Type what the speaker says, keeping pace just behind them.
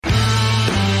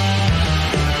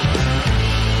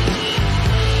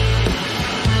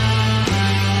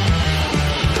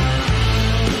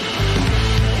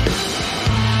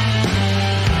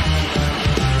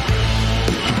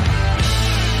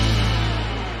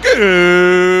Good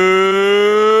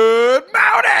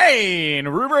morning,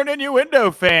 rumor and innuendo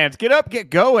fans. Get up, get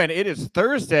going. It is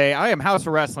Thursday. I am House of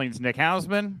Wrestling's Nick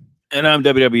Hausman. And I'm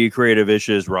WWE Creative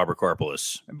Issues Robert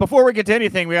Karpolis. Before we get to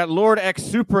anything, we got Lord X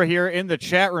Supra here in the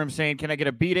chat room saying, can I get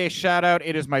a B-Day shout out?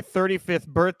 It is my 35th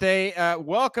birthday.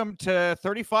 Welcome to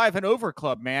 35 and Over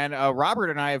Club, man. Robert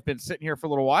and I have been sitting here for a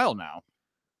little while now.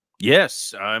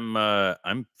 Yes, I'm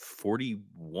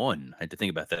 41. I had to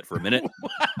think about that for a minute.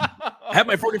 I had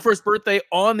my 41st birthday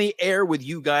on the air with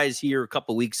you guys here a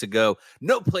couple weeks ago.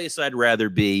 No place I'd rather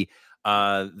be.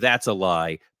 That's a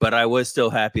lie, but I was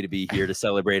still happy to be here to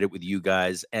celebrate it with you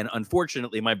guys. And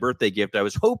unfortunately, my birthday gift I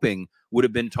was hoping would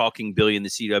have been talking Billy in the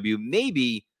CW.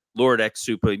 Maybe Lord X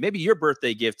Super. Maybe your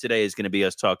birthday gift today is going to be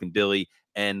us talking Billy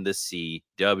and the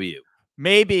CW.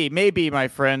 Maybe, my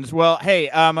friends. Well, hey,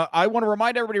 I want to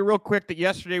remind everybody real quick that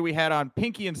yesterday we had on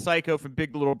Pinky and Psycho from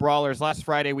Big Little Brawlers. Last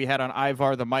Friday we had on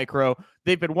Ivar the Micro.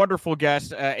 They've been wonderful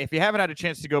guests. If you haven't had a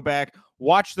chance to go back,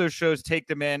 watch those shows, take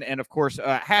them in, and of course,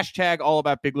 hashtag all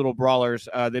about Big Little Brawlers.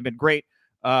 They've been great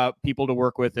people to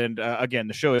work with, and again,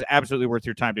 the show is absolutely worth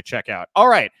your time to check out. All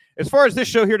right, as far as this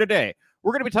show here today,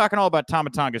 we're going to be talking all about Tama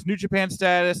Tonga's New Japan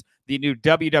status, the new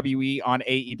WWE on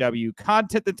AEW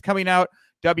content that's coming out,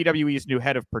 WWE's new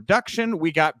head of production.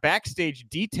 We got backstage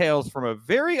details from a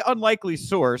very unlikely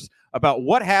source about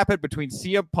what happened between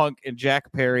CM Punk and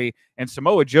Jack Perry and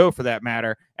Samoa Joe, for that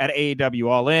matter, at AEW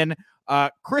All In.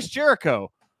 Chris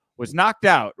Jericho was knocked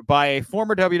out by a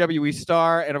former WWE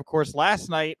star. And, of course, last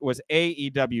night was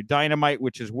AEW Dynamite,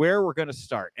 which is where we're going to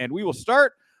start. And we will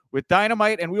start with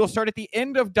Dynamite, and we will start at the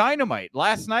end of Dynamite.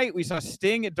 Last night, we saw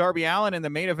Sting and Darby Allin in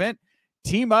the main event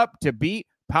team up to beat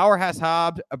Powerhouse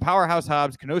Hobbs,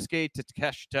 Konosuke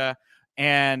Takeshita,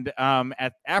 and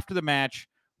after the match,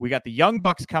 we got the Young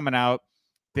Bucks coming out.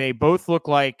 They both look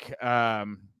like,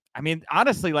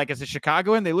 honestly, like as a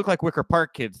Chicagoan, they look like Wicker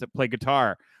Park kids that play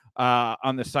guitar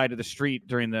on the side of the street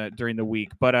during the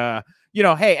week. But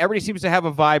hey, everybody seems to have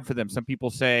a vibe for them. Some people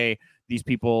say these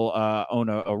people own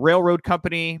a railroad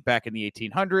company back in the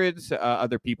 1800s.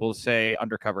 Other people say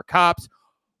undercover cops.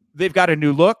 They've got a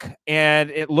new look,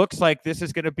 and it looks like this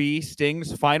is going to be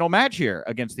Sting's final match here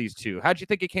against these two. How'd you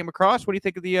think it came across? What do you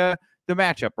think of the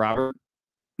matchup, Robert?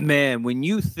 Man, when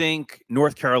you think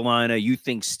North Carolina, you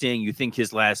think Sting, you think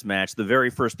his last match, the very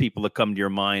first people that come to your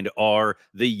mind are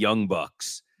the Young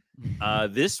Bucks.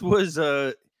 This was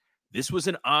an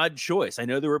odd choice. I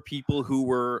know there were people who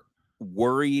were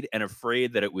worried and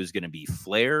afraid that it was going to be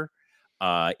Flair.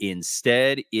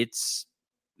 Instead, it's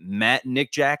Matt and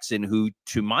Nick Jackson, who,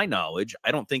 to my knowledge,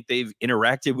 I don't think they've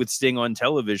interacted with Sting on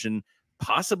television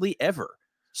possibly ever.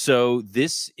 So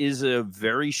this is a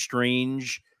very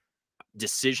strange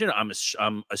decision.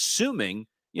 I'm assuming,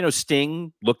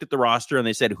 Sting looked at the roster and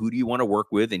they said, who do you want to work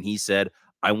with? And he said,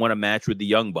 I want a match with the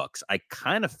Young Bucks. I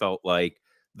kind of felt like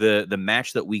the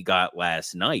match that we got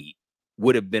last night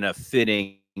would have been a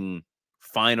fitting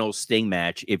final Sting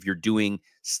match if you're doing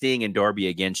Sting and Darby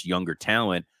against younger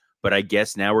talent. But I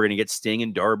guess now we're going to get Sting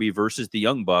and Darby versus the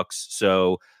Young Bucks.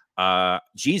 So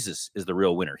Jesus is the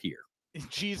real winner here.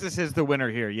 Jesus is the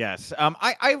winner here, yes.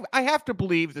 I have to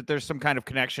believe that there's some kind of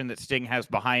connection that Sting has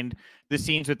behind the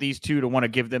scenes with these two to want to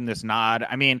give them this nod.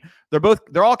 I mean,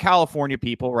 they're all California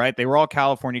people, right? They were all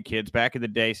California kids back in the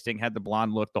day. Sting had the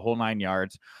blonde look, the whole 9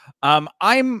 yards.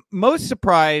 I'm most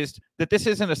surprised that this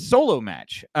isn't a solo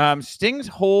match. Sting's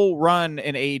whole run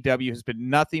in AEW has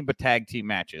been nothing but tag team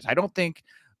matches. I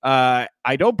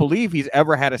don't believe he's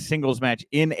ever had a singles match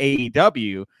in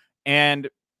AEW. And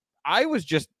I was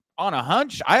just on a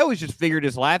hunch. I always just figured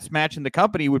his last match in the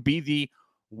company would be the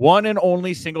one and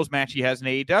only singles match he has in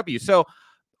AEW. So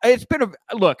it's been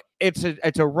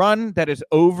it's a run that is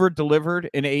over delivered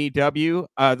in AEW.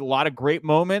 A lot of great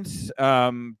moments.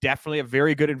 Definitely a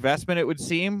very good investment, it would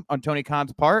seem, on Tony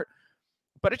Khan's part.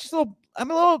 But it's just I'm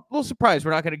a little surprised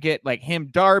we're not going to get like him,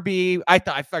 Darby.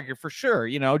 I figured for sure,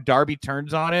 Darby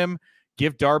turns on him,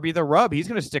 give Darby the rub. He's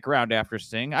going to stick around after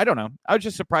Sting. I don't know. I was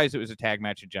just surprised it was a tag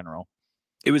match in general.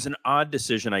 It was an odd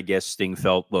decision, I guess. Sting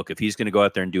felt, look, if he's going to go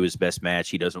out there and do his best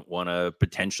match, he doesn't want to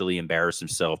potentially embarrass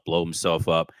himself, blow himself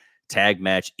up. Tag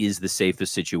match is the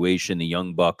safest situation. The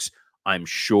Young Bucks, I'm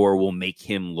sure, will make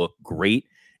him look great.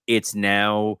 It's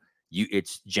now...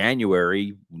 it's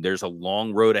January. There's a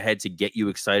long road ahead to get you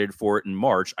excited for it in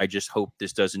March. I just hope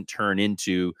this doesn't turn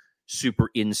into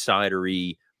super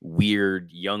insidery,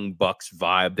 weird Young Bucks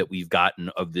vibe that we've gotten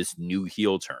of this new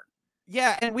heel turn.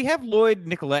 Yeah, and we have Lloyd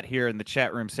Nicolette here in the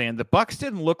chat room saying the Bucks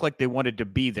didn't look like they wanted to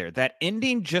be there. That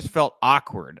ending just felt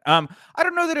awkward. I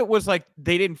don't know that it was like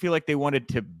they didn't feel like they wanted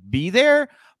to be there,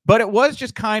 but it was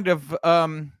just kind of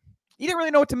you didn't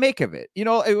really know what to make of it.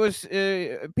 It was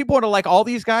people want to like all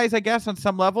these guys, I guess, on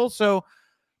some level. So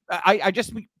I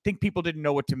just think people didn't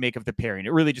know what to make of the pairing.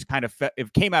 It really just kind of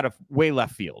it came out of way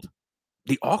left field.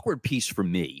 The awkward piece for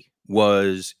me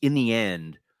was in the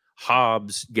end,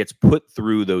 Hobbs gets put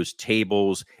through those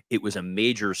tables. It was a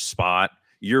major spot.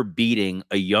 You're beating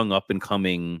a young up and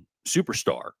coming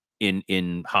superstar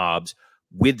in Hobbs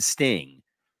with Sting.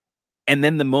 And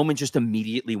then the moment just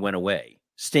immediately went away.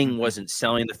 Sting wasn't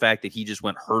selling the fact that he just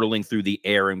went hurtling through the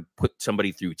air and put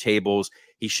somebody through tables.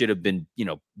 He should have been,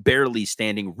 barely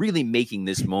standing, really making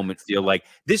this moment feel like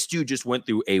this dude just went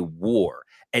through a war.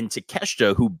 And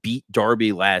Takeshita, who beat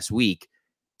Darby last week,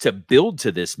 to build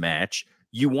to this match,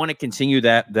 you want to continue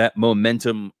that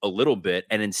momentum a little bit.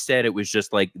 And instead, it was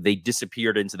just like they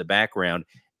disappeared into the background.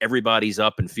 Everybody's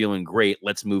up and feeling great.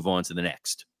 Let's move on to the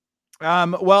next.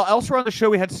 Well, elsewhere on the show,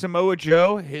 we had Samoa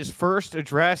Joe, his first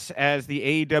address as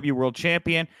the AEW World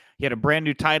Champion. He had a brand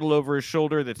new title over his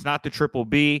shoulder that's not the Triple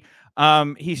B.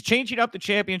 He's changing up the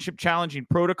championship challenging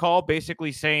protocol,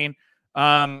 basically saying,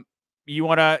 you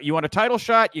want a title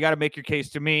shot, you got to make your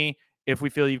case to me. If we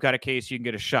feel you've got a case, you can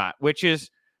get a shot, which is,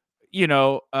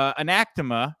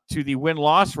 anathema to the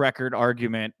win-loss record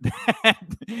argument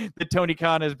that Tony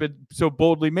Khan has been so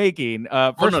boldly making.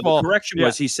 First of all, the correction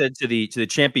was he said to the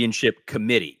championship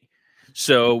committee.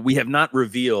 So we have not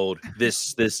revealed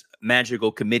this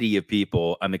magical committee of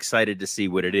people. I'm excited to see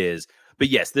what it is. But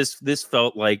yes, this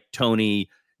felt like Tony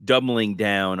doubling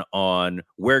down on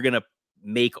we're going to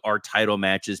make our title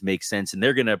matches make sense, and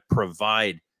they're going to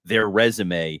provide their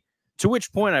resume. To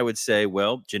which point I would say,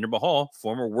 well, Jinder Mahal,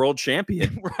 former world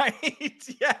champion. Right.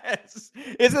 Yes.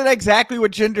 Isn't that exactly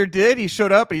what Jinder did? He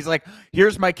showed up and he's like,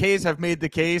 here's my case. I've made the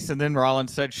case. And then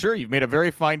Rollins said, sure, you've made a very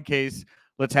fine case.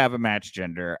 Let's have a match,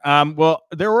 Jinder. Well,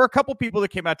 there were a couple people that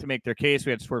came out to make their case.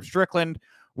 We had Swerve Strickland.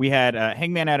 We had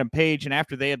Hangman Adam Page. And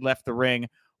after they had left the ring,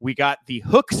 we got the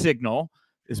Hook signal,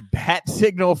 this bat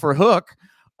signal for Hook.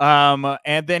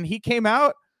 And then he came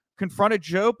out, confronted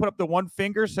Joe, put up the one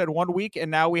finger, said 1 week, and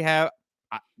now we have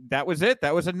that was it.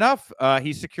 That was enough.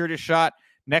 He secured his shot.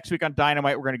 Next week on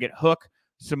Dynamite, we're going to get Hook,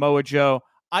 Samoa Joe.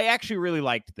 I actually really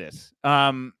liked this.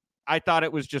 I thought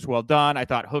it was just well done. I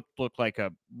thought Hook looked like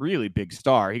a really big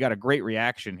star. He got a great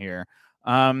reaction here.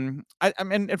 I mean,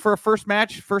 and for a first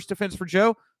match, first defense for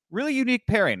Joe, really unique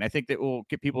pairing. I think that will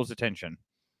get people's attention.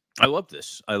 I love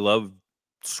this. I love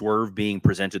Swerve being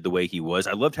presented the way he was.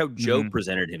 I loved how Joe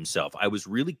presented himself. I was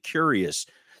really curious,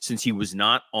 since he was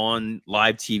not on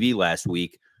live TV last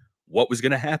week, what was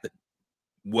going to happen.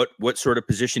 What sort of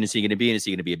position is he going to be in? Is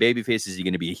he going to be a babyface? Is he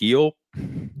going to be a heel?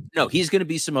 No, he's going to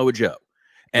be Samoa Joe.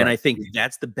 And I think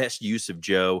that's the best use of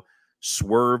Joe.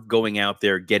 Swerve going out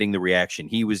there, getting the reaction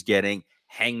he was getting.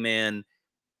 Hangman,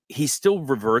 he still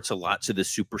reverts a lot to the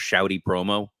super shouty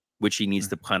promo, which he needs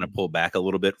to kind of pull back a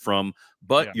little bit from.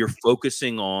 But you're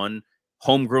focusing on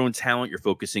homegrown talent. You're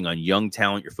focusing on young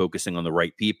talent. You're focusing on the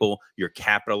right people. You're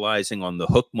capitalizing on the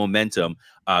Hook momentum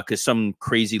because some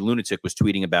crazy lunatic was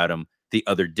tweeting about him the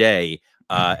other day.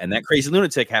 And that crazy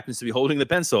lunatic happens to be holding the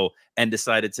pencil and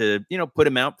decided to, put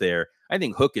him out there. I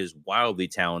think Hook is wildly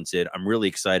talented. I'm really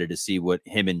excited to see what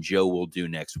him and Joe will do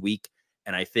next week.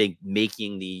 And I think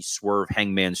making the Swerve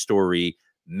Hangman story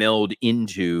meld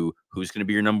into who's going to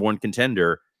be your number one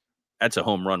contender, that's a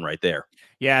home run right there.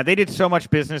 Yeah, they did so much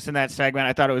business in that segment.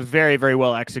 I thought it was very, very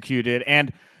well executed.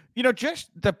 And, just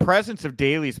the presence of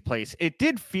Daly's place, it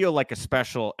did feel like a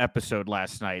special episode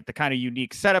last night. The kind of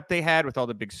unique setup they had with all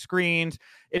the big screens.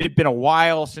 It had been a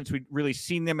while since we'd really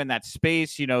seen them in that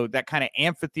space. That kind of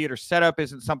amphitheater setup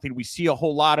isn't something we see a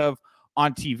whole lot of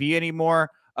on TV anymore.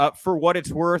 For what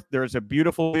it's worth, there's a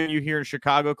beautiful venue here in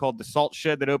Chicago called the Salt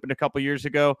Shed that opened a couple years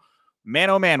ago. Man,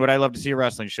 oh man, would I love to see a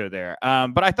wrestling show there.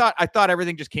 But I thought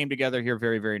everything just came together here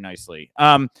very, very nicely.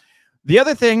 The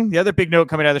other big note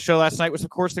coming out of the show last night was,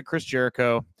 of course, that Chris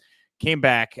Jericho came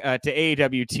back to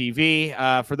AEW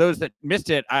TV. For those that missed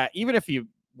it, even if you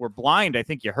were blind, I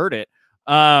think you heard it.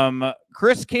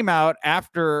 Chris came out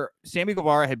after Sammy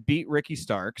Guevara had beat Ricky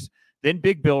Starks. Then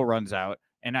Big Bill runs out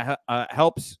and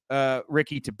helps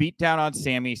Ricky to beat down on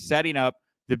Sammy, setting up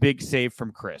the big save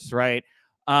from Chris, right?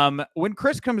 When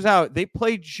Chris comes out, they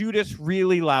play Judas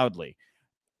really loudly.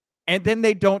 And then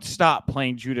they don't stop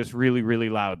playing Judas really, really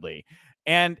loudly.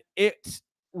 And it's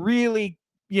really,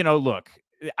 look,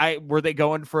 were they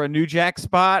going for a New Jack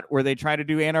spot? Were they trying to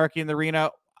do Anarchy in the Arena?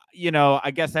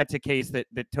 I guess that's a case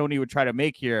that Tony would try to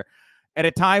make here. At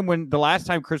a time when the last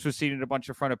time Chris was seated in a bunch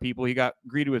of front of people, he got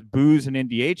greeted with boos and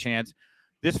NDA chants.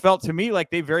 This felt to me like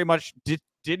they very much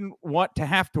didn't want to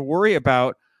have to worry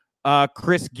about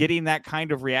Chris getting that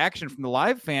kind of reaction from the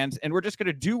live fans, and we're just going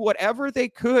to do whatever they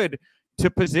could to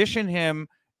position him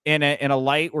in a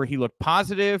light where he looked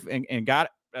positive and got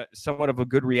somewhat of a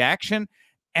good reaction,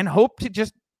 and hope to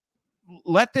just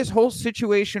let this whole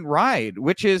situation ride,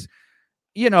 which is,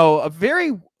 a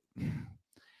very,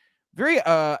 very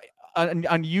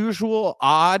unusual,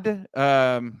 odd,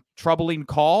 troubling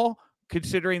call,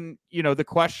 considering, the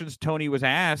questions Tony was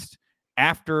asked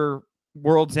after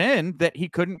World's End that he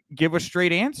couldn't give a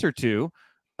straight answer to.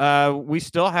 We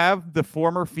still have the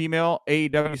former female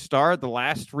AEW star. The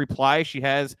last reply she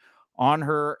has on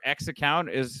her X account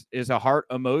is a heart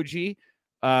emoji,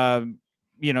 to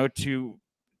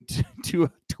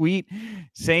a tweet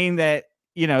saying that,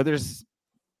 there's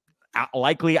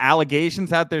likely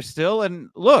allegations out there still. And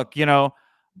look,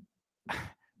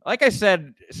 like I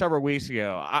said several weeks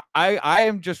ago, I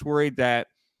am just worried that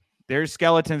there's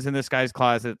skeletons in this guy's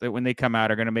closet that when they come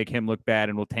out are going to make him look bad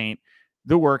and will taint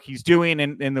the work he's doing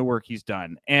and the work he's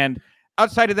done. And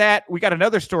outside of that, we got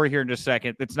another story here in just a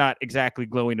second that's not exactly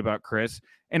glowing about Chris.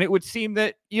 And it would seem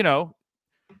that,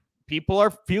 people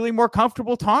are feeling more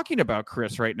comfortable talking about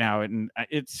Chris right now. And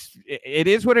it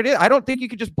is what it is. I don't think you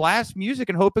could just blast music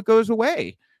and hope it goes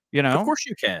away. Of course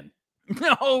you can.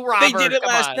 No, Robert, they did it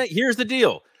last night. Here's the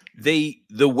deal. The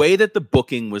way that the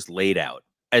booking was laid out,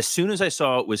 as soon as I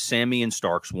saw it was Sammy and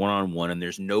Starks one-on-one and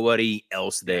there's nobody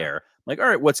else there, I'm like, all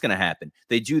right, what's going to happen?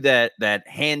 They do that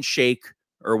handshake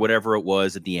or whatever it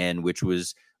was at the end, which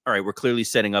was, all right, we're clearly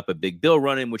setting up a big Bill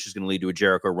run-in, which is going to lead to a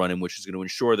Jericho run-in, which is going to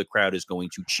ensure the crowd is going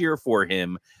to cheer for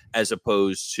him as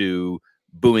opposed to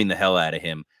booing the hell out of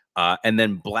him. And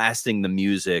then blasting the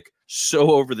music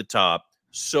so over the top,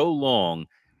 so long,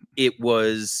 it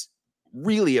was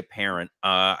really apparent.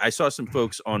 I saw some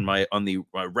folks on the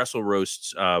Wrestle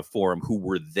Roasts forum who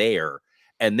were there,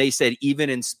 and they said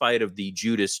even in spite of the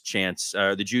Judas chants,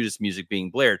 the Judas music being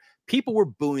blared, people were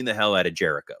booing the hell out of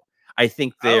Jericho. I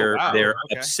think they're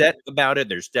upset about it.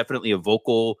 There's definitely a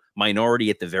vocal minority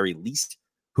at the very least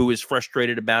who is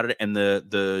frustrated about it, and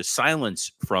the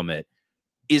silence from it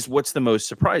is what's the most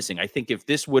surprising. I think if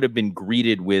this would have been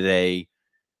greeted with a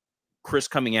Chris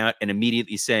coming out and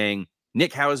immediately saying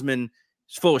Nick Hausman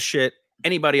is full of shit,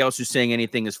 anybody else who's saying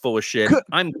anything is full of shit.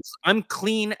 I'm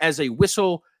clean as a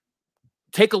whistle.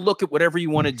 Take a look at whatever you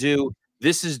want to do.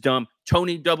 This is dumb.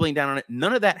 Tony doubling down on it.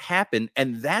 None of that happened,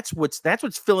 and that's what's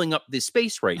filling up this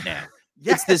space right now.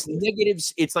 Yes. It's this negative.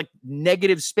 It's like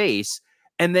negative space,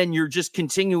 and then you're just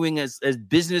continuing as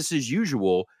business as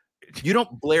usual. You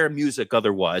don't blare music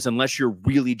otherwise, unless you're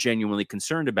really genuinely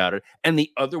concerned about it. And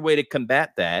the other way to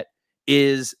combat that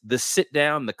is the sit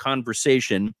down, the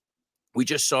conversation. We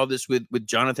just saw this with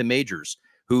Jonathan Majors,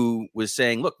 who was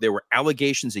saying, "Look, there were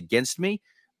allegations against me.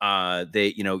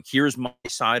 Here's my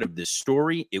side of this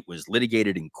story. It was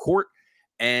litigated in court,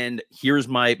 and here's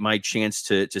my chance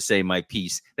to say my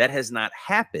piece." That has not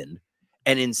happened.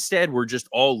 And instead, we're just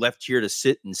all left here to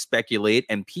sit and speculate.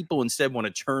 And people instead want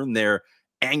to turn their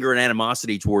anger and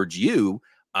animosity towards you,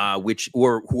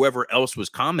 or whoever else was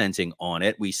commenting on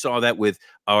it. We saw that with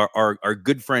our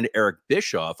good friend Eric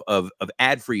Bischoff of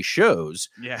ad-free shows.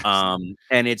 Yes.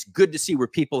 And it's good to see where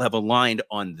people have aligned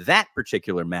on that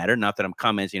particular matter. Not that I'm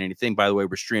commenting anything. By the way,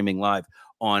 we're streaming live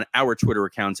on our Twitter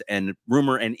accounts and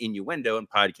Rumor and Innuendo and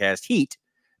Podcast Heat.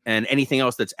 And anything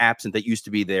else that's absent that used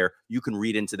to be there, you can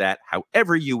read into that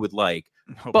however you would like.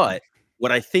 Oh, but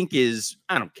what I think is,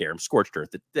 I don't care. I'm scorched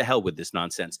earth. The hell with this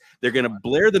nonsense. They're going to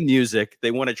blare the music.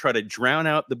 They want to try to drown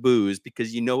out the booze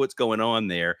because you know what's going on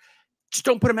there. Just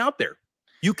don't put them out there.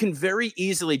 You can very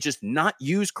easily just not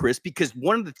use Chris, because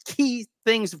one of the key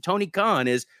things of Tony Khan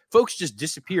is folks just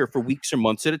disappear for weeks or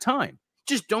months at a time.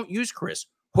 Just don't use Chris.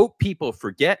 Hope people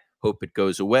forget. Hope it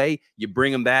goes away. You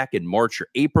bring them back in March or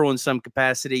April in some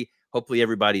capacity. Hopefully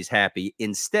everybody's happy.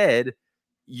 Instead,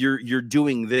 you're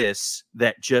doing this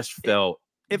that just felt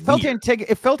it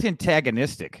felt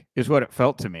antagonistic is what it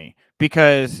felt to me,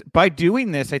 because by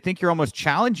doing this, I think you're almost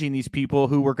challenging these people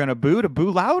who were going to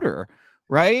boo louder,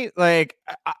 right? Like,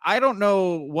 I don't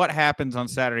know what happens on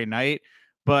Saturday night,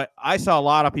 but I saw a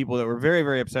lot of people that were very,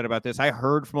 very upset about this. I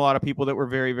heard from a lot of people that were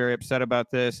very, very upset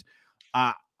about this.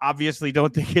 Obviously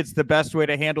don't think it's the best way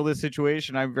to handle this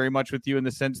situation. I'm very much with you in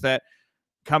the sense that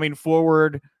coming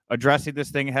forward, addressing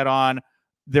this thing head on.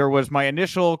 There was my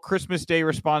initial Christmas Day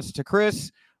response to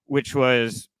Chris, which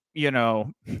was,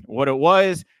 what it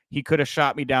was. He could have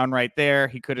shot me down right there.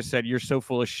 He could have said, "You're so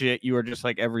full of shit. You are just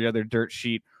like every other dirt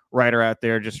sheet writer out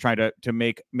there, just trying to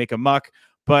make a muck."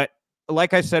 But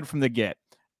like I said from the get,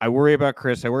 I worry about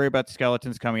Chris. I worry about the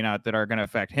skeletons coming out that are going to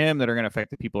affect him, that are going to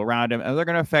affect the people around him, and they're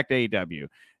going to affect AEW.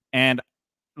 And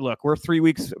look, we're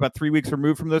about 3 weeks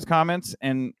removed from those comments,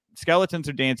 and skeletons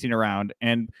are dancing around,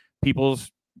 and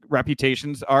people's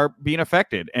reputations are being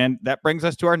affected. And that brings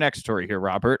us to our next story here,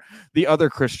 Robert, the other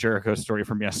Chris Jericho story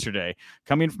from yesterday,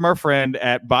 coming from our friend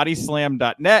at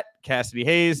bodyslam.net, Cassidy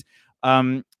Hayes.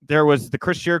 There was the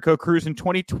Chris Jericho cruise in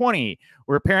 2020,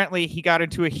 where apparently he got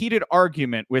into a heated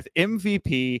argument with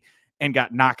MVP and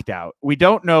got knocked out. We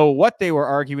don't know what they were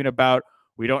arguing about.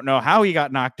 We don't know how he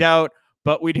got knocked out,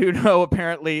 but we do know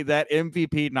apparently that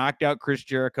MVP knocked out Chris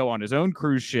Jericho on his own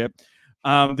cruise ship.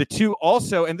 The two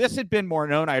also, and this had been more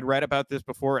known, I'd read about this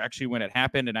before actually when it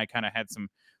happened, and I kind of had some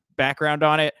background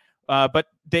on it. But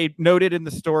they noted in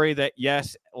the story that,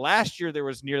 yes, last year there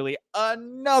was nearly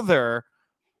another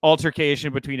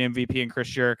altercation between MVP and Chris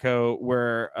Jericho,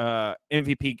 where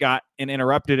MVP got an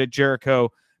interrupted a Jericho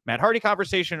Matt Hardy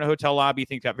conversation in a hotel lobby.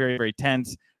 Things got very, very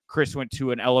tense. Chris went to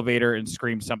an elevator and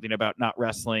screamed something about not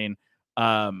wrestling,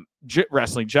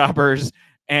 wrestling jobbers.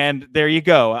 And there you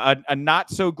go. A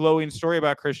not so glowing story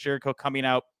about Chris Jericho coming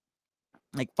out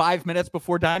like 5 minutes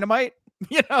before Dynamite.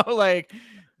 Like,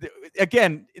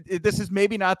 again, this is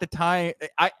maybe not the time.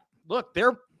 Look,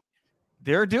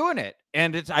 they're doing it,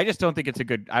 and I just don't think it's a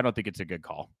good. I don't think it's a good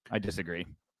call. I disagree.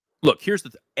 Look, here's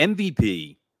the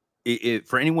MVP.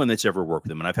 For anyone that's ever worked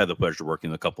with him, and I've had the pleasure of working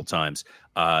with him a couple times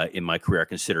in my career, I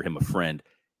consider him a friend.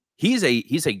 He's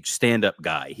a stand-up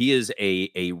guy. He is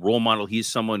a role model. He's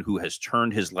someone who has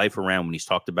turned his life around when he's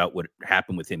talked about what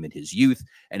happened with him in his youth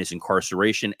and his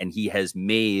incarceration, and he has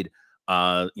made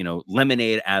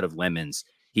lemonade out of lemons.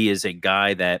 He is a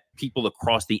guy that people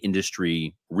across the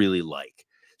industry really like.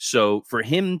 So for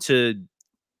him to,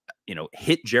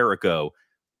 hit Jericho,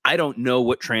 I don't know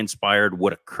what transpired,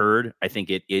 what occurred. I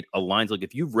think it aligns. Like,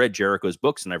 if you've read Jericho's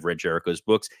books, and I've read Jericho's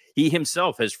books, he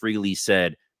himself has freely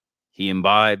said he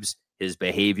imbibes, his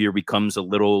behavior becomes a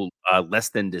little less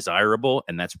than desirable,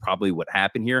 and that's probably what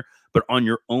happened here. But on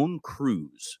your own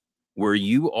cruise, where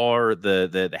you are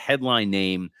the headline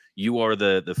name, you are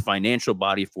the financial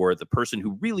body for it, the person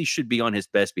who really should be on his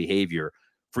best behavior,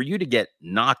 for you to get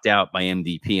knocked out by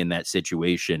MVP in that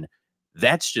situation,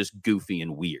 that's just goofy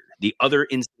and weird. The other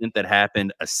incident that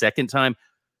happened a second time,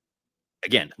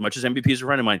 again, as much as MVP is a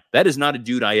friend of mine, that is not a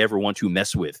dude I ever want to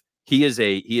mess with. He is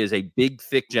a big,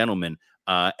 thick gentleman,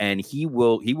 and he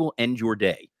will end your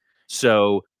day.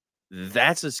 So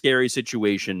that's a scary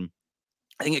situation.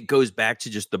 I think it goes back to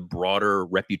just the broader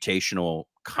reputational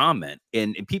comment,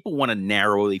 and people want to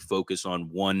narrowly focus on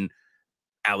one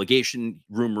allegation,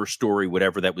 rumor, story,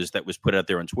 whatever that was put out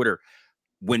there on Twitter.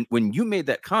 When you made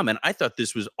that comment, I thought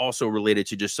this was also related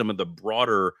to just some of the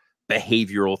broader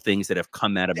behavioral things that have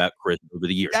come out about Chris over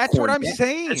the years. That's what I'm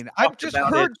saying. I've just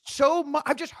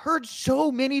heard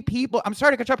so many people. I'm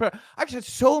sorry to catch up, but I've just had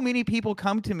so many people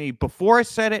come to me before I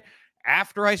said it,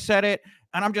 after I said it,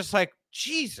 and I'm just like,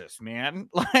 Jesus, man,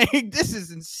 like, this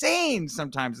is insane.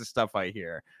 Sometimes the stuff I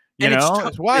hear,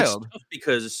 it's wild. It's tough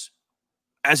because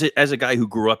as a guy who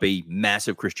grew up a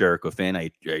massive Chris Jericho fan, I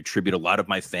attribute a lot of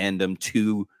my fandom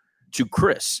to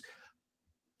Chris.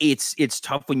 It's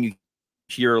tough when you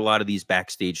hear a lot of these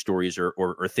backstage stories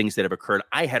or things that have occurred.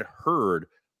 I had heard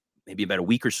maybe about a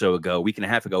week and a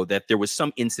half ago, that there was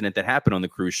some incident that happened on the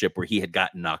cruise ship where he had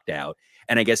gotten knocked out.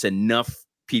 And I guess enough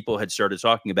people had started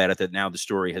talking about it that now the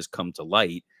story has come to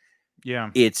light.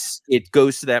 Yeah. It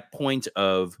goes to that point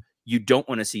of, you don't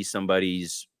want to see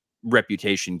somebody's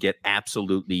reputation get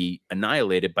absolutely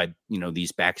annihilated by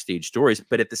these backstage stories.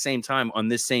 But at the same time, on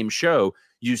this same show,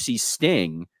 you see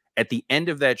Sting at the end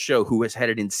of that show, who has had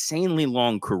an insanely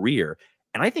long career,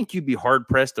 and I think you'd be hard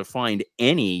pressed to find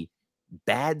any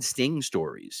bad Sting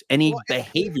stories, any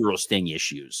behavioral Sting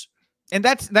issues. And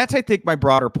that's I think my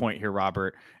broader point here,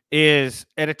 Robert, is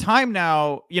at a time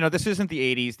now, this isn't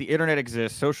the 80s, the internet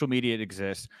exists, social media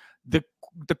exists, the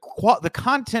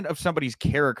content of somebody's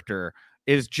character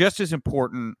is just as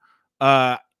important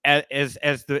as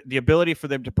the ability for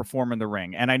them to perform in the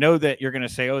ring. And I know that you're going to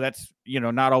say, oh, that's,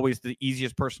 not always the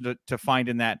easiest person to find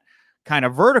in that kind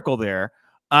of vertical there.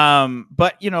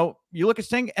 But you look at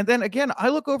Sting, and then again, I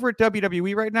look over at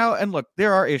WWE right now, and look,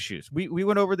 there are issues. We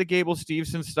went over the Gable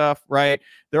Steveson stuff, right?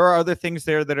 There are other things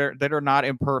there that are not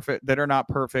imperfect, that are not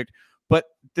perfect. But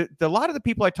a lot of the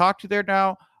people I talk to there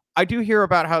now, I do hear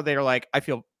about how they're like, I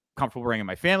feel comfortable bringing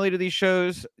my family to these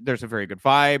shows. There's a very good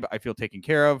vibe. I feel taken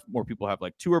care of. More people have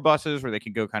like tour buses where they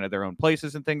can go kind of their own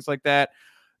places and things like that.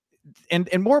 And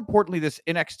more importantly, this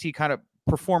NXT kind of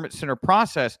performance center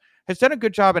process has done a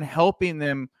good job in helping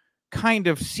them kind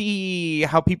of see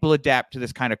how people adapt to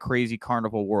this kind of crazy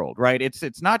carnival world, right?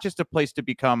 It's not just a place to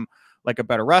become like a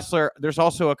better wrestler. There's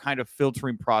also a kind of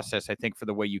filtering process, I think, for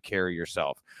the way you carry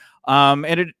yourself. And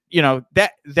it,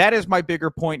 that is my bigger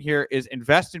point here: is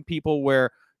invest in people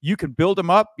where you can build them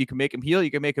up, you can make them heel, you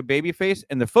can make a baby face,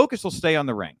 and the focus will stay on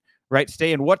the ring, right?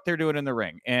 Stay in what they're doing in the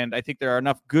ring. And I think there are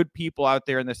enough good people out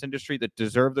there in this industry that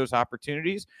deserve those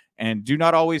opportunities and do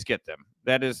not always get them.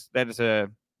 That's a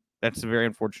very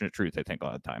unfortunate truth, I think, a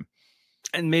lot of the time.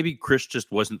 And maybe Chris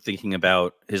just wasn't thinking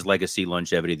about his legacy,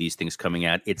 longevity, these things coming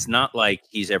out. It's not like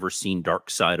he's ever seen Dark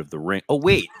Side of the Ring. Oh,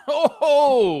 wait.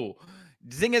 Oh,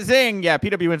 zing a zing. Yeah,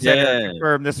 PW Insider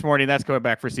confirmed this morning that's going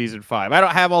back for season 5. I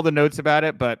don't have all the notes about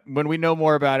it, but when we know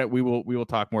more about it, we will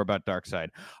talk more about Dark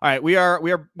Side. All right, we are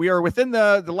within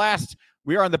the last.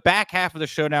 We are on the back half of the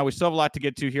show now. We still have a lot to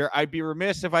get to here. I'd be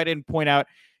remiss if I didn't point out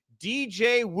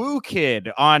DJ Woo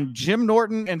Kid on Jim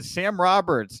Norton and Sam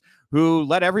Roberts, who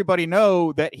let everybody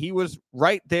know that he was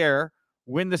right there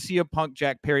when the CM Punk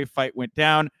Jack Perry fight went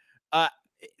down.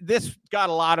 This got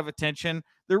a lot of attention.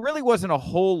 There really wasn't a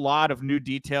whole lot of new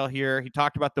detail here. He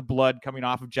talked about the blood coming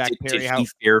off of Jack Perry. Did he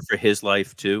fear for his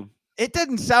life too? It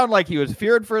didn't sound like he was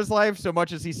feared for his life so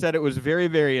much as he said it was very,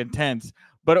 very intense.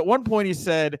 But at one point he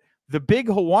said the big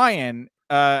Hawaiian,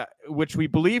 which we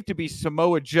believe to be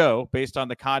Samoa Joe, based on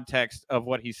the context of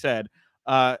what he said,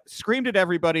 screamed at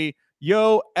everybody,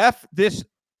 "Yo, F this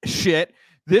shit.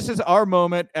 This is our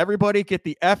moment. Everybody get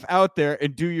the F out there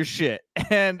and do your shit."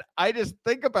 And I just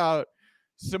think about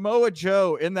Samoa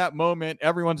Joe in that moment.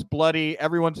 Everyone's bloody.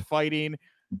 Everyone's fighting.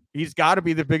 He's got to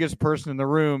be the biggest person in the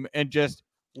room. And just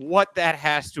what that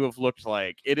has to have looked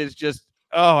like. It is just,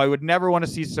 I would never want to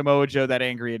see Samoa Joe that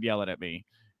angry and yelling at me.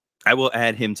 I will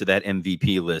add him to that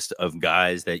MVP list of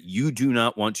guys that you do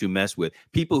not want to mess with.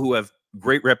 People who have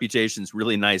great reputations,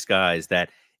 really nice guys that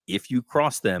if you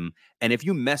cross them and if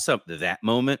you mess up that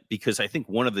moment, because I think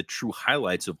one of the true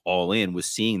highlights of All In was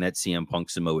seeing that CM Punk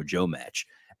Samoa Joe match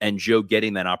and Joe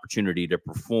getting that opportunity to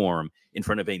perform in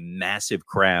front of a massive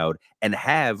crowd and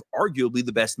have arguably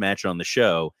the best match on the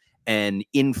show. And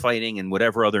infighting and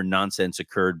whatever other nonsense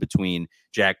occurred between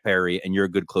Jack Perry and your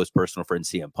good close personal friend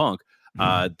CM Punk,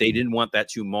 they didn't want that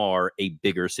to mar a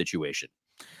bigger situation.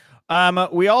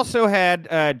 We also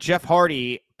had Jeff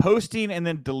Hardy posting and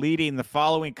then deleting the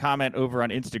following comment over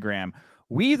on Instagram.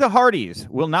 "We, the Hardys,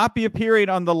 will not be appearing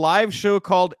on the live show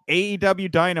called AEW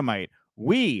Dynamite.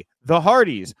 We, the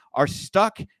Hardys, are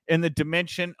stuck in the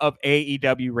dimension of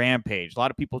AEW Rampage." A lot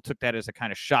of people took that as a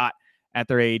kind of shot at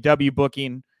their AEW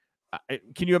booking.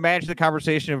 Can you imagine the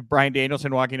conversation of Bryan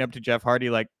Danielson walking up to Jeff Hardy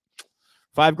like,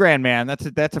 $5,000, man.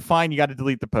 That's a fine. You got to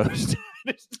delete the post.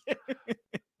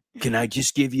 Can I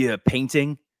just give you a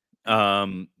painting?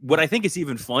 What I think is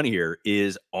even funnier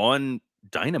is on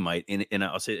Dynamite, in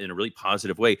I'll say it in a really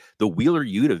positive way, the Wheeler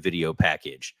Yuta video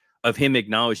package of him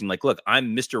acknowledging, like, look,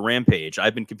 I'm Mr. Rampage.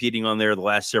 I've been competing on there the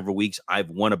last several weeks. I've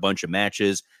won a bunch of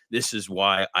matches. This is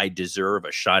why I deserve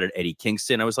a shot at Eddie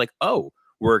Kingston. I was like, oh,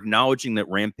 we're acknowledging that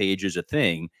Rampage is a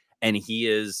thing, and he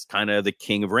is kind of the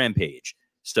king of Rampage.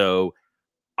 So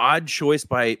odd choice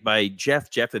by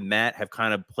Jeff. Jeff and Matt have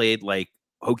kind of played like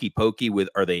hokey pokey with,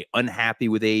 are they unhappy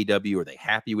with AEW? Are they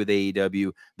happy with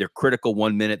AEW? They're critical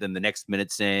 1 minute, then the next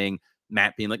minute saying,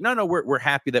 Matt being like, no, we're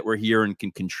happy that we're here and can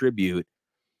contribute.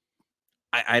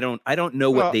 I don't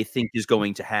know what they think is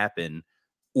going to happen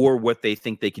or what they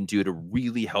think they can do to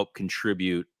really help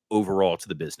contribute overall to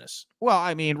the business. Well,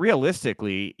 I mean,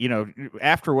 realistically,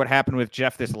 after what happened with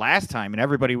Jeff this last time, and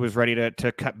everybody was ready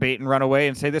to cut bait and run away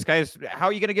and say, how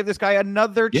are you going to give this guy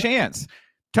another chance?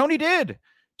 Tony did.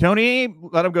 Tony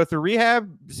let him go through rehab,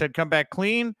 said, come back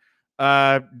clean.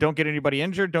 Don't get anybody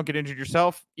injured. Don't get injured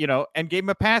yourself, and gave him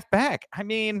a path back. I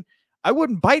mean, I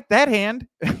wouldn't bite that hand.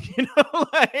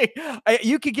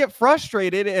 You could get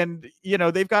frustrated and,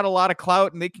 they've got a lot of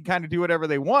clout and they can kind of do whatever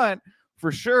they want.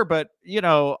 For sure. But,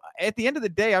 at the end of the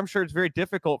day, I'm sure it's very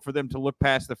difficult for them to look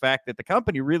past the fact that the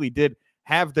company really did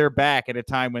have their back at a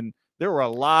time when there were a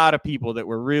lot of people that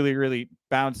were really, really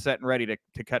bound, set, and ready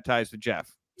to cut ties with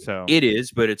Jeff. So it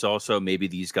is, but it's also maybe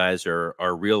these guys are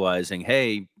realizing,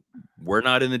 hey, we're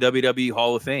not in the WWE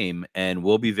Hall of Fame, and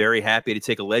we'll be very happy to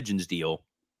take a Legends deal.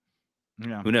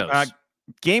 Yeah. Who knows?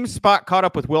 GameSpot caught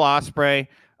up with Will Ospreay.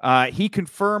 He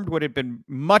confirmed what had been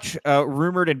much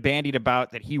rumored and bandied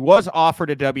about, that he was offered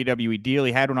a WWE deal.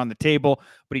 He had one on the table,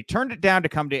 but he turned it down to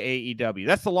come to AEW.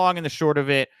 That's the long and the short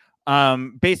of it.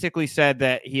 Basically said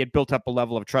that he had built up a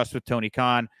level of trust with Tony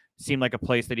Khan. Seemed like a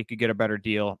place that he could get a better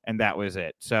deal, and that was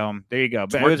it. So there you go.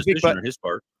 Smart decision on his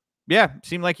part. Yeah,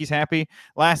 seemed like he's happy.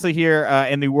 Lastly, here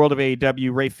in the world of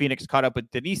AEW, Ray Phoenix caught up with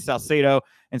Denise Salcedo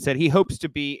and said he hopes to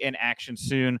be in action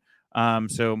soon.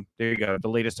 So there you go, the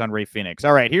latest on Ray Phoenix.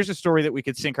 All right, here's a story that we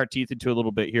could sink our teeth into a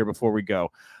little bit here before we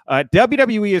go.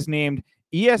 WWE has named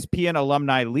ESPN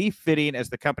alumni Lee Fitting as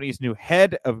the company's new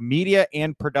head of media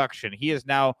and production. He is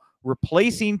now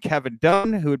replacing Kevin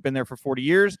Dunn, who had been there for 40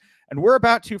 years. And we're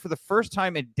about to, for the first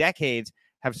time in decades,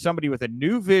 have somebody with a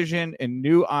new vision and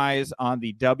new eyes on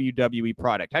the WWE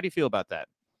product. How do you feel about that?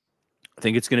 I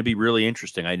think it's going to be really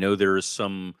interesting. I know there is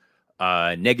some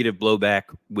negative blowback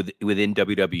within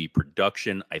WWE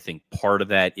production. I think part of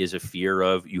that is a fear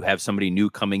of you have somebody new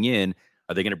coming in.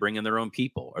 Are they going to bring in their own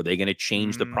people? Are they going to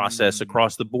change the process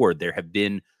across the board? There have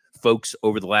been folks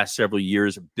over the last several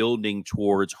years building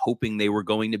towards hoping they were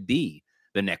going to be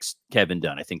the next Kevin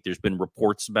Dunn. I think there's been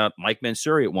reports about Mike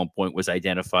Mansouri at one point was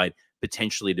identified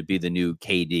potentially to be the new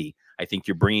KD. I think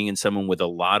you're bringing in someone with a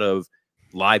lot of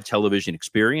live television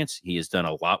experience. He has done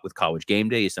a lot with College Game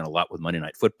Day. He's done a lot with Monday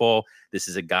Night Football. This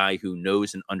is a guy who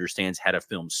knows and understands how to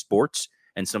film sports.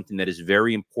 And something that is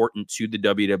very important to the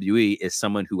WWE is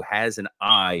someone who has an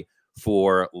eye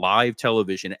for live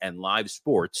television and live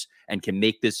sports and can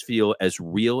make this feel as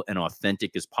real and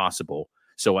authentic as possible.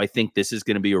 So I think this is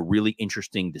going to be a really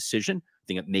interesting decision. I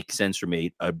think it makes sense from a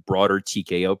broader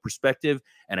TKO perspective.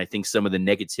 And I think some of the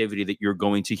negativity that you're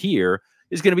going to hear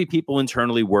is going to be people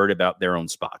internally worried about their own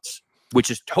spots, which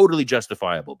is totally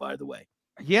justifiable, by the way.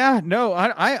 Yeah, no,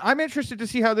 I'm interested to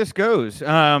see how this goes.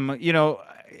 Nobody,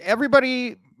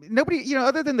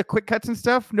 other than the quick cuts and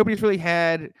stuff, nobody's really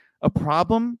had a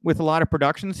problem with a lot of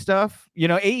production stuff.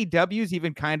 AEW's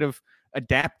even kind of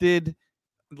adapted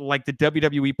like the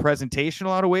WWE presentation a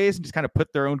lot of ways and just kind of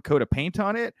put their own coat of paint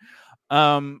on it.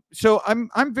 So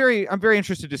I'm very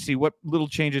interested to see what little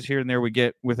changes here and there we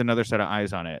get with another set of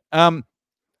eyes on it.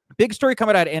 Big story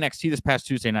coming out of NXT this past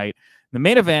Tuesday night. The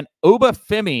main event, Oba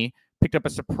Femi picked up a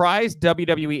surprise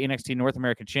WWE NXT North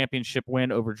American Championship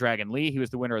win over Dragon Lee. He was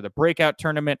the winner of the breakout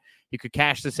tournament. He could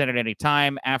cash this in at any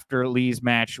time after Lee's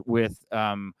match with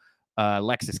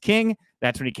Lexis King.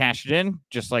 That's when he cashed it in,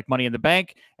 just like Money in the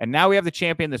Bank. And now we have the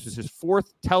champion. This was his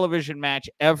fourth television match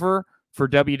ever for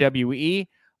WWE.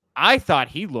 I thought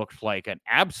he looked like an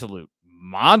absolute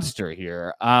monster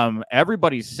here.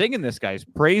 Everybody's singing this guy's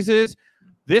praises.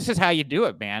 This is how you do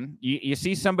it, man. You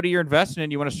see somebody you're investing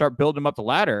in, you want to start building them up the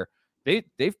ladder.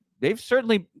 They've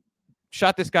certainly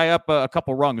shot this guy up a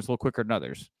couple rungs a little quicker than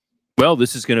others. Well,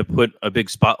 this is going to put a big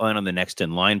spotlight on the Next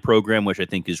in Line program, which I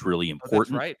think is really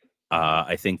important. That's right.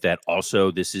 I think that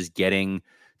also this is getting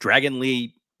Dragon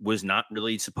Lee was not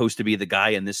really supposed to be the guy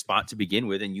in this spot to begin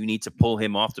with, and you need to pull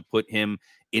him off to put him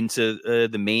into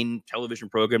the main television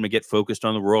program to get focused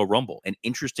on the Royal Rumble. An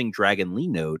interesting Dragon Lee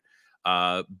note,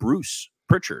 Bruce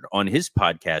Pritchard on his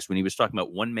podcast when he was talking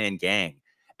about One Man Gang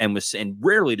and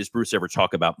rarely does Bruce ever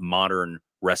talk about modern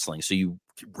wrestling. So you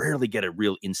rarely get a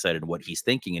real insight into what he's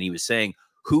thinking. And he was saying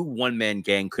who One Man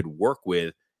Gang could work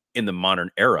with in the modern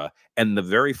era. And the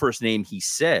very first name he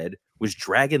said was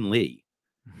Dragon Lee.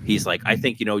 He's like, I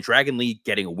think, Dragon Lee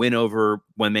getting a win over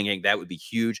One Man Gang, that would be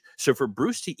huge. So for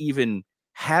Bruce to even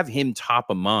have him top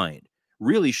of mind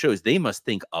really shows they must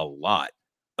think a lot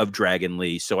of Dragon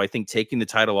Lee. So I think taking the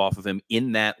title off of him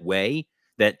in that way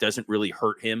that doesn't really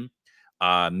hurt him,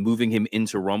 moving him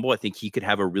into Rumble, I think he could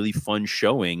have a really fun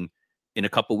showing in a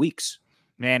couple weeks.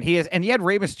 Man, he is. And he had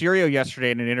Rey Mysterio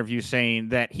yesterday in an interview saying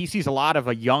that he sees a lot of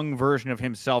a young version of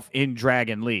himself in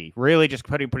Dragon Lee, really just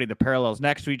putting the parallels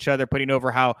next to each other, putting over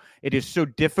how it is so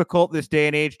difficult this day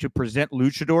and age to present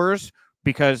luchadors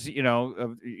because,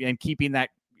 and keeping that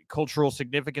cultural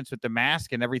significance with the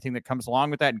mask and everything that comes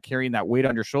along with that and carrying that weight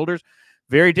on your shoulders.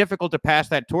 Very difficult to pass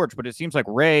that torch, but it seems like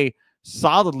Rey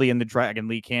solidly in the Dragon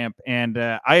Lee camp. And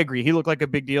I agree. He looked like a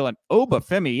big deal. And Oba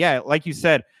Femi, yeah, like you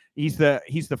said, he's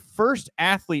the first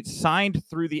athlete signed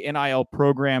through the NIL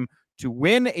program to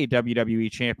win a WWE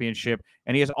championship.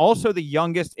 And he is also the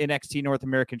youngest NXT North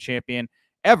American champion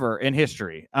ever in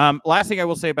history. Last thing I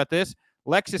will say about this,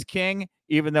 Lexis King,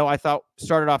 even though I thought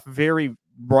started off very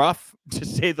rough, to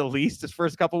say the least, his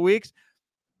first couple weeks,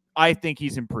 I think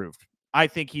he's improved. I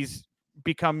think he's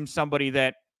become somebody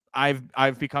that I've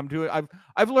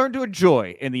learned to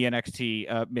enjoy in the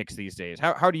NXT mix these days.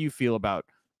 How do you feel about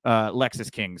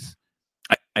Lexis Kings?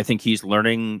 I think he's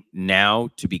learning now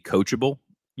to be coachable.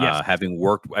 Yes.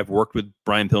 I've worked with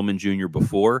Brian Pillman Jr.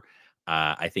 before.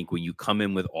 I think when you come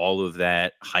in with all of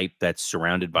that hype that's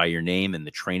surrounded by your name and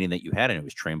the training that you had, and it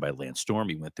was trained by Lance Storm,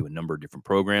 he went through a number of different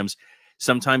programs.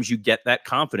 Sometimes you get that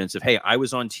confidence of, hey, I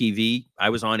was on TV, I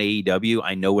was on AEW,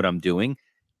 I know what I'm doing.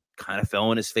 kind of fell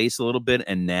on his face a little bit,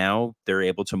 and now they're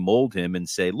able to mold him and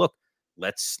say, look,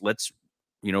 let's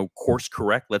course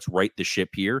correct, let's right the ship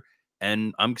here.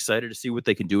 And I'm excited to see what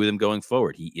they can do with him going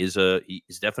forward. He is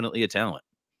definitely a talent.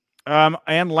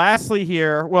 And lastly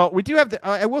here, well, we do have the,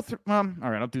 I will, all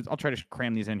right, I'll try to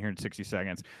cram these in here in 60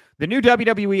 seconds. The new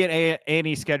WWE and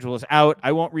A&E schedule is out.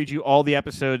 I won't read you all the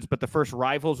episodes, but the first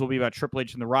Rivals will be about Triple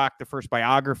H and The Rock. The first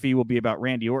Biography will be about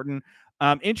Randy Orton.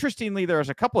 Interestingly, there's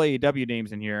a couple AEW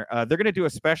names in here. They're going to do a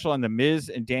special on The Miz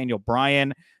and Daniel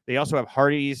Bryan. They also have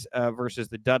Hardys versus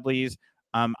the Dudleys.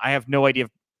 I have no idea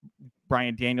if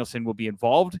Bryan Danielson will be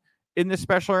involved in this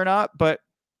special or not, but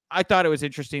I thought it was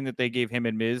interesting that they gave him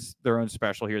and Miz their own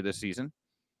special here this season.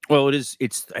 Well,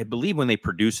 it's I believe when they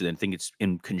produce it, I think it's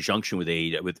in conjunction with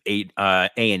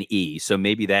A&E, so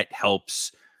maybe that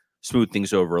helps smooth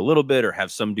things over a little bit or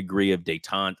have some degree of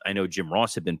detente. I know Jim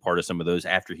Ross had been part of some of those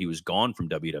after he was gone from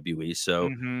WWE, so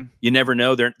you never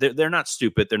know. They're not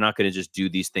stupid. They're not going to just do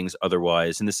these things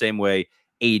otherwise. In the same way,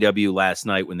 AEW last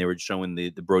night when they were showing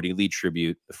the Brody Lee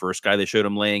tribute, the first guy they showed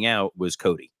him laying out was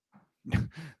Cody. There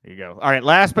you go. All right.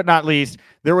 Last but not least,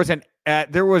 there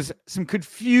was some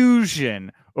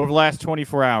confusion over the last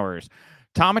 24 hours.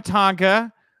 Tama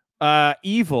Tonga,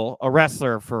 Evil, a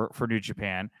wrestler for New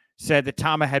Japan, said that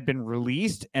Tama had been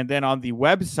released, and then on the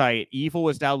website, Evil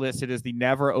was now listed as the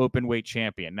never open weight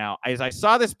champion. Now, as I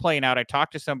saw this playing out, I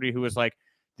talked to somebody who was like,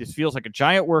 "This feels like a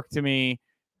giant work to me.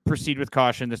 Proceed with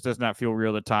caution. This does not feel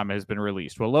real that Tama has been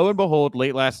released." Well, lo and behold,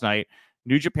 late last night,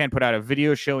 New Japan put out a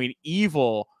video showing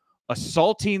Evil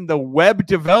assaulting the web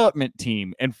development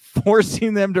team and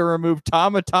forcing them to remove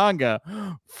Tama Tonga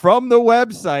from the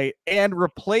website and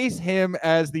replace him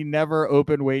as the never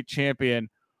open weight champion.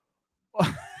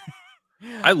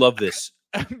 I love this.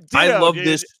 Ditto, I love dude.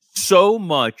 this so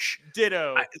much.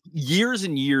 Ditto. Years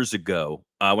and years ago,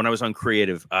 when I was on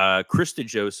Creative, Krista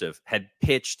Joseph had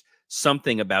pitched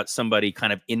something about somebody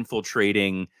kind of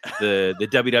infiltrating the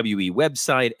WWE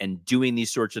website and doing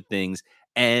these sorts of things.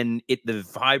 And the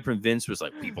vibe from Vince was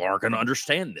like, people aren't going to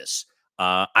understand this.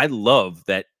 I love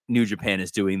that New Japan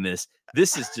is doing this.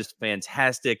 This is just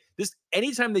fantastic.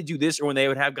 Anytime they do this, or when they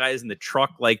would have guys in the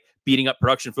truck, like beating up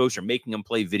production folks or making them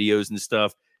play videos and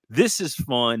stuff, this is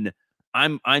fun.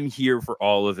 I'm here for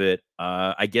all of it.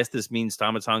 I guess this means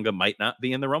Tama Tonga might not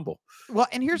be in the Rumble. Well,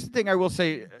 and here's the thing I will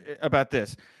say about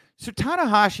this. So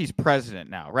Tanahashi's president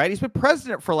now, right? He's been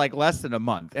president for like less than a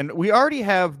month, and we already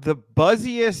have the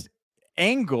buzziest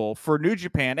angle for New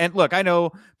Japan. And look, I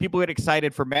know people get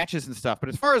excited for matches and stuff, but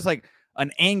as far as like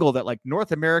an angle that like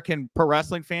North American pro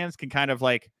wrestling fans can kind of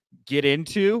like get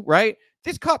into, right?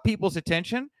 This caught people's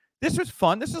attention. This was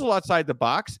fun. This is a little outside the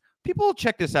box. People will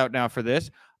check this out now for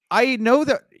this. I know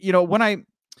that, when I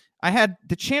had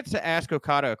the chance to ask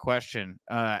Okada a question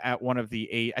at one of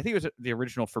I think it was the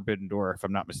original Forbidden Door, if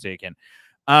I'm not mistaken.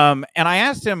 And I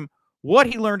asked him what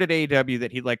he learned at AEW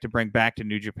that he'd like to bring back to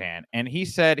New Japan. And he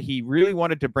said he really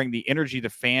wanted to bring the energy the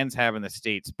fans have in the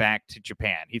States back to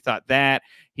Japan. He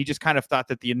just kind of thought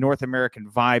that the North American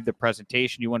vibe, the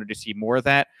presentation, you wanted to see more of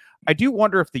that. I do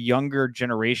wonder if the younger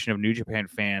generation of New Japan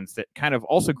fans that kind of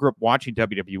also grew up watching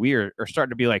WWE are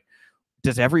starting to be like,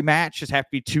 does every match just have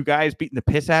to be two guys beating the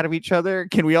piss out of each other?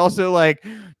 Can we also like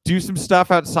do some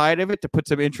stuff outside of it to put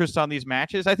some interest on these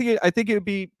matches? I think it'll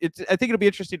be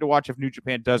interesting to watch if New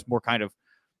Japan does more kind of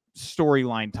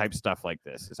storyline type stuff like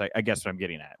this. Is I guess what I'm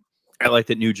getting at. I like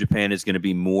that New Japan is going to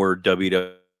be more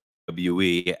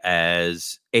WWE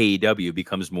as AEW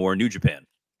becomes more New Japan.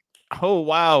 Oh,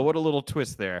 wow. What a little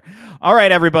twist there. All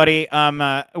right, everybody.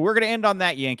 We're going to end on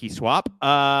that Yankee swap.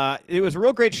 It was a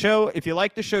real great show. If you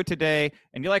like the show today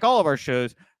and you like all of our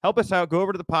shows, help us out. Go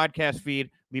over to the podcast feed,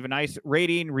 leave a nice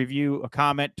rating, review, a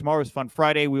comment. Tomorrow's Fun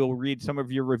Friday. We will read some of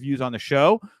your reviews on the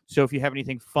show. So if you have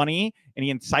anything funny,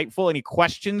 any insightful, any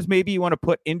questions maybe you want to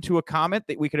put into a comment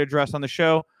that we could address on the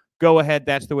show, go ahead.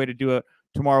 That's the way to do it.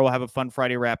 Tomorrow we'll have a Fun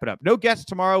Friday wrap it up. No guests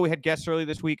tomorrow. We had guests early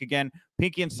this week. Again,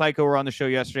 Pinky and Psycho were on the show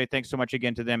yesterday. Thanks so much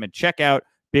again to them. And check out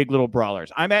Big Little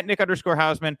Brawlers. I'm at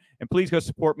Nick_Hausman. And please go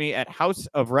support me at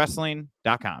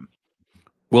houseofwrestling.com.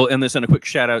 We'll end this on a quick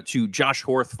shout out to Josh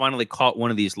Horth. Finally caught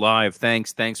one of these live.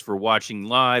 Thanks for watching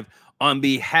live. On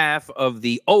behalf of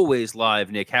the always live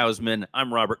Nick Hausman,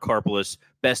 I'm Robert Karpelis.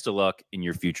 Best of luck in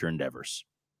your future endeavors.